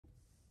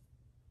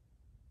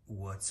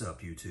What's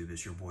up, YouTube?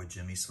 It's your boy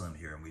Jimmy Slim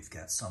here, and we've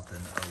got something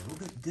a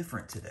little bit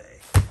different today.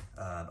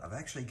 I've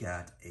actually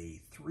got a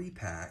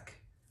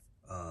 3-pack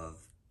of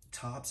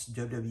Topps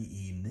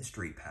WWE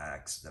mystery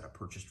packs that I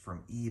purchased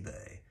from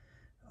eBay.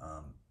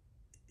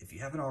 If you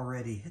haven't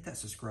already, hit that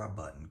subscribe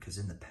button, because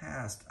in the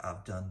past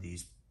I've done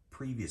these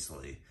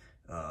previously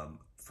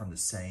from the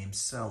same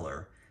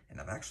seller, and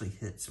I've actually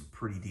hit some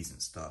pretty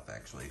decent stuff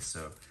actually.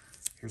 So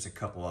here's a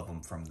couple of them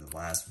from the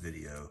last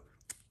video.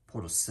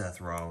 Pulled a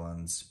Seth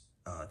Rollins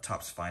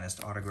Topps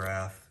Finest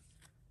autograph,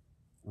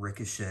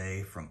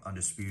 Ricochet from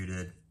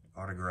Undisputed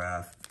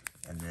autograph,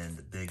 and then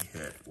the big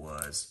hit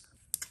was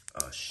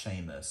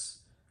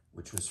Sheamus,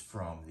 which was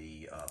from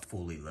the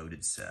Fully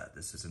Loaded set.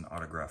 This is an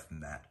autographed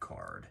matte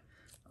card.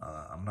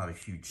 I'm not a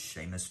huge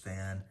Sheamus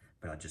fan,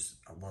 but I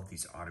love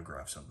these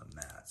autographs on the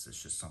mats.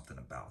 It's just something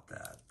about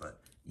that. But,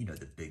 you know,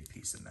 the big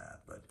piece of mat.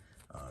 But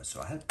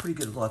so I had pretty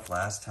good luck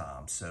last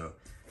time. So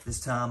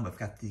this time I've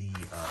got the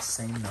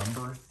same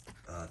number,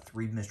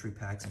 3 mystery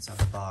packs inside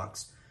the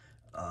box.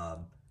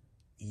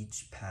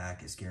 Each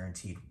pack is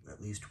guaranteed at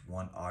least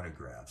 1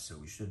 autograph. So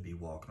we should be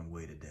walking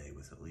away today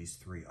with at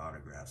least 3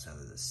 autographs out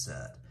of this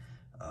set.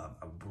 I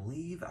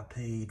believe I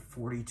paid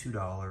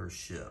 $42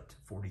 shipped,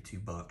 42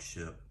 bucks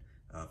shipped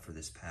for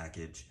this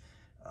package.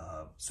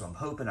 So I'm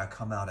hoping I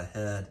come out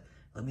ahead.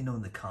 Let me know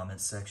in the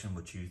comments section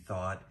what you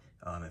thought,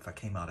 if I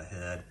came out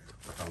ahead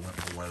or if I went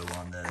below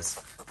on this.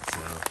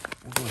 So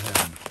we'll go ahead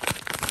and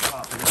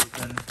pop it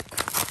open,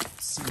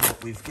 see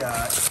what we've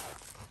got.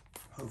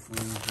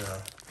 Hopefully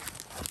the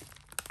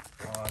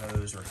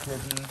autos are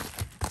hidden.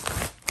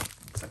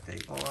 Looks like they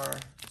are.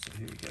 So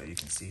here we go. You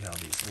can see how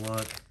these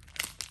look.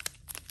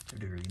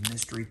 WWE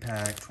Mystery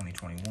Pack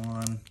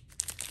 2021.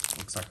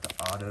 Looks like the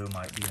auto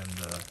might be in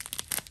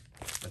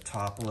the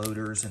top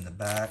loaders in the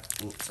back.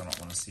 Oops, I don't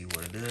want to see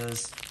what it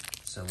is.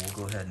 So we'll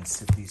go ahead and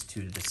sit these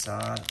 2 to the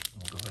side.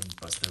 We'll go ahead and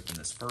bust open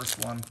this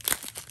first one.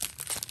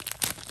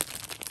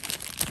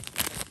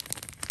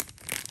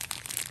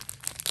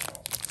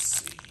 Oh, let's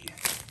see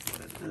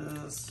what it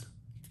is.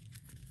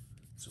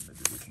 So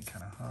maybe we can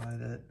kind of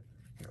hide it.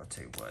 Here, I'll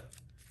tell you what.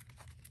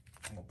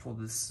 I'm gonna pull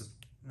this,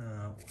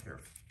 here,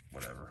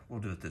 whatever.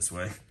 We'll do it this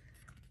way.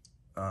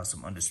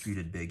 Some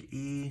Undisputed Big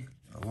E,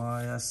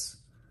 Elias,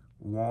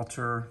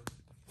 Walter,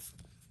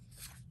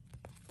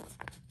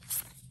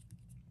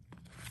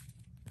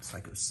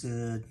 Psycho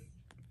Sid.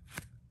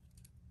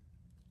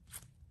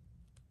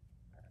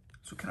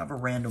 So kind of a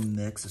random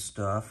mix of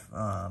stuff.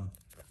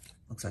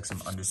 Looks like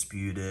some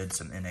Undisputed,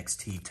 some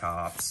NXT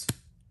Topps,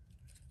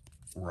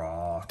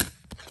 Raw.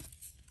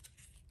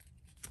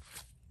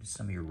 Just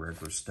some of your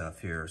regular stuff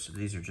here. So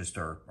these are just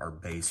our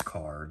base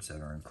cards that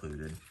are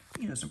included.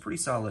 You know, some pretty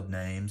solid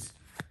names.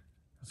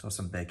 I saw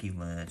some Becky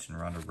Lynch and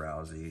Ronda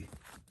Rousey.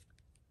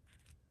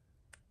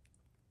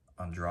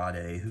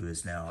 Andrade, who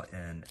is now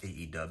in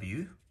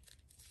AEW.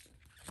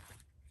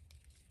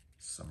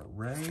 Summer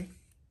Rae.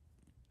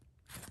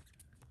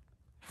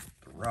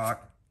 The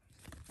Rock.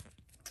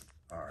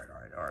 All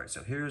right.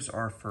 So here's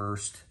our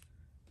first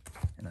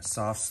in a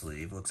soft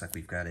sleeve. Looks like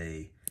we've got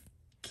a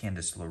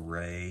Candice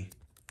LeRae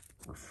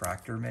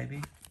refractor,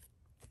 maybe.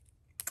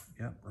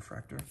 Yep,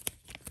 refractor.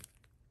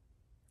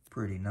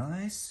 Pretty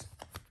nice.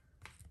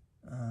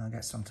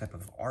 Got some type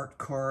of art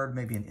card,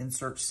 maybe an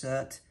insert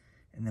set.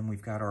 And then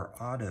we've got our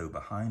auto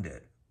behind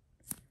it.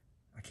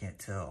 I can't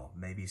tell.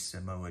 Maybe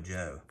Samoa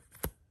Joe.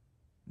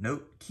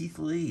 Nope, Keith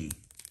Lee.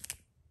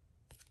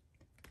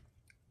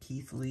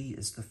 Keith Lee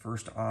is the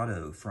first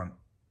auto from,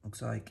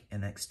 looks like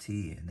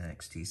NXT, an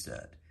NXT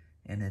set.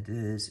 And it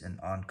is an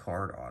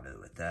on-card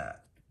auto at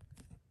that.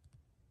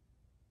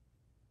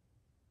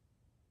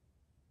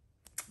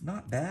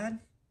 Not bad.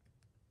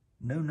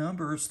 No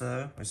numbers,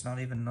 though. It's not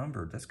even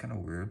numbered. That's kind of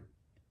weird.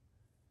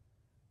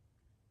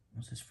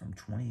 Was this from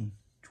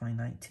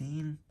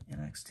 2019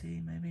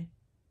 NXT, maybe?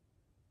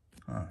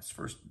 Huh, this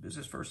is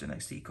his first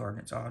NXT card,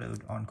 and it's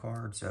autoed on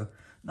card, so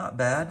not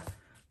bad.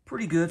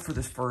 Pretty good for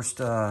this first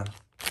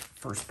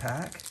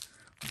pack.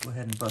 I'll go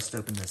ahead and bust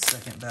open this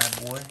second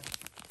bad boy.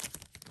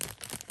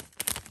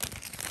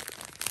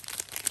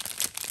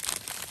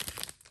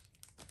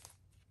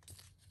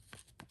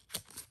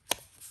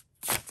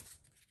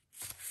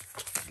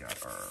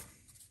 Got our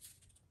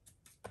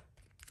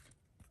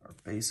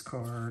base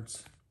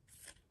cards.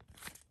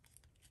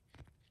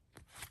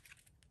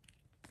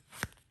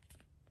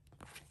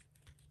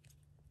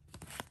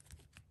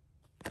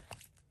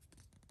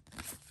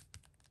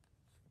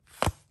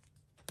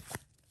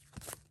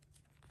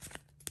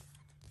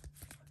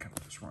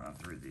 Run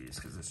through these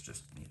because it's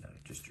just, you know,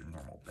 just your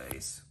normal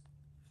base.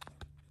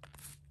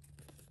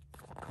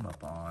 Come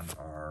up on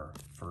our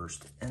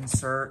first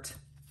insert,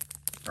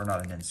 or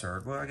not an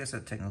insert. Well, I guess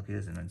that technically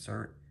is an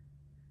insert.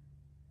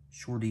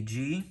 Shorty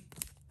G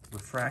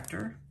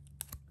refractor.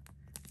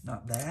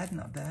 Not bad,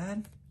 not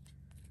bad.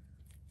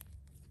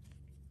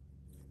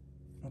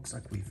 Looks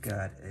like we've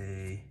got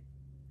a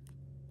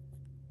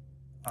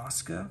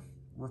Asuka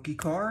rookie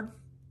card.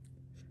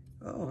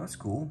 Oh, that's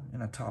cool.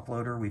 In a top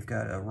loader, we've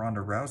got a Ronda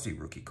Rousey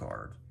rookie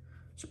card.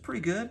 So pretty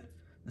good.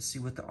 Let's see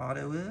what the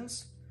auto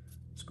is.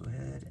 let's go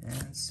ahead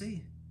and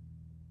see.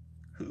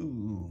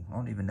 Ooh, I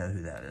don't even know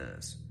who that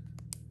is.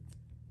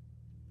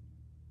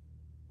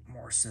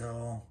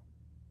 Marcel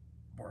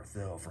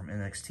Barthel from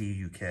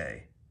NXT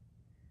UK.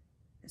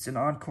 It's an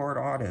on-card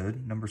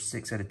autoed, number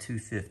 6 out of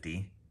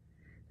 250.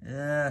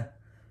 I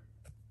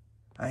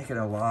ain't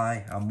gonna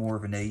lie, I'm more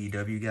of an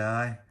AEW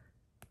guy,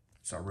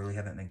 so I really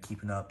haven't been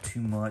keeping up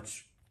too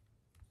much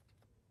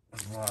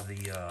with a lot of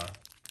the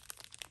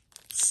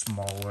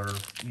smaller,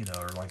 you know,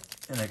 or like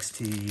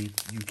NXT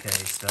UK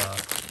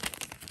stuff.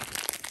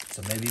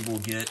 So maybe we'll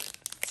get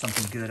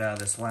something good out of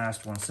this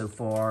last one so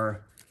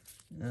far.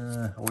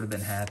 I would have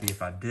been happy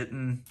if I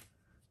didn't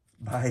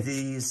buy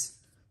these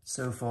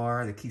so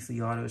far. The Keith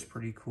Lee auto is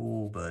pretty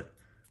cool, but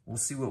we'll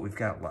see what we've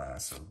got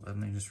last. So let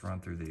me just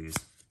run through these.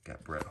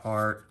 Got Bret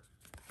Hart,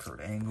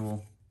 Kurt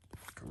Angle,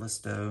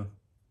 Kalisto.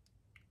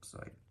 Looks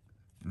like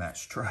Matt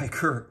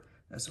Striker.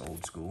 That's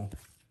old school.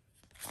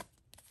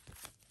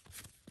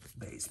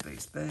 Base,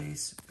 base,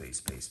 base,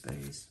 base, base,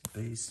 base,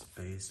 base,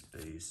 base,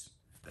 base,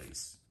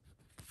 base.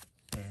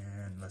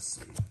 And let's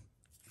see.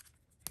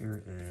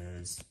 Here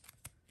is,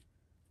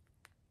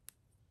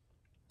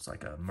 it's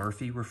like a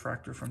Murphy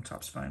refractor from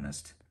Topps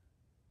Finest.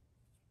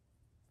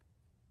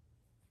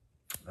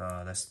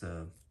 That's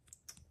the,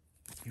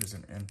 he was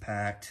an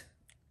Impact.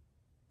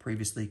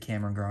 Previously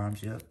Cameron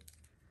Grimes, yep.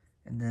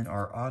 And then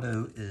our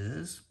auto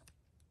is,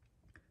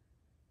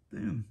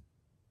 boom,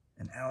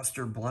 an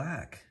Aleister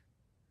Black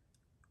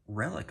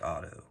Relic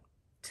auto,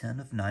 10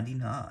 of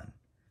 99.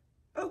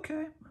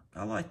 Okay,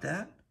 I like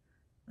that.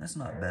 That's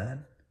not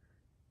bad.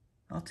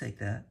 I'll take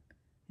that.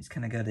 He's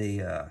kind of got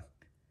a,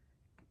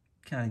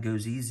 kind of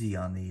goes easy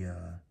on the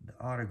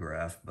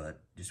autograph,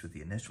 but just with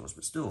the initials,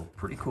 but still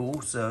pretty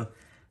cool. So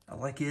I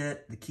like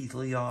it. The Keith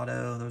Lee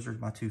auto, those are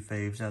my two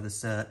faves out of the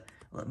set.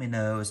 Let me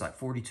know. It's like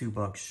 42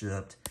 bucks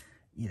shipped.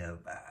 You know,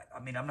 I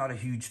mean, I'm not a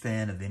huge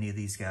fan of any of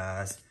these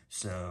guys,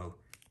 so,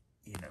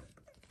 you know,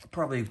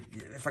 probably,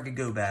 if I could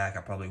go back,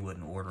 I probably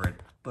wouldn't order it,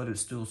 but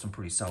it's still some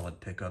pretty solid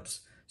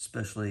pickups,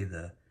 especially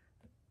the,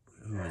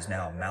 who is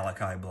now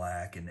Malachi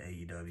Black in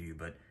AEW,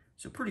 but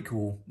so pretty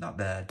cool, not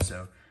bad.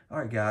 So, all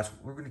right, guys,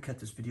 we're going to cut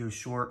this video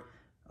short.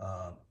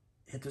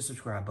 Hit the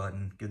subscribe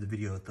button, give the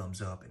video a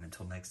thumbs up, and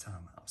until next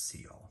time, I'll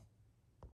see y'all.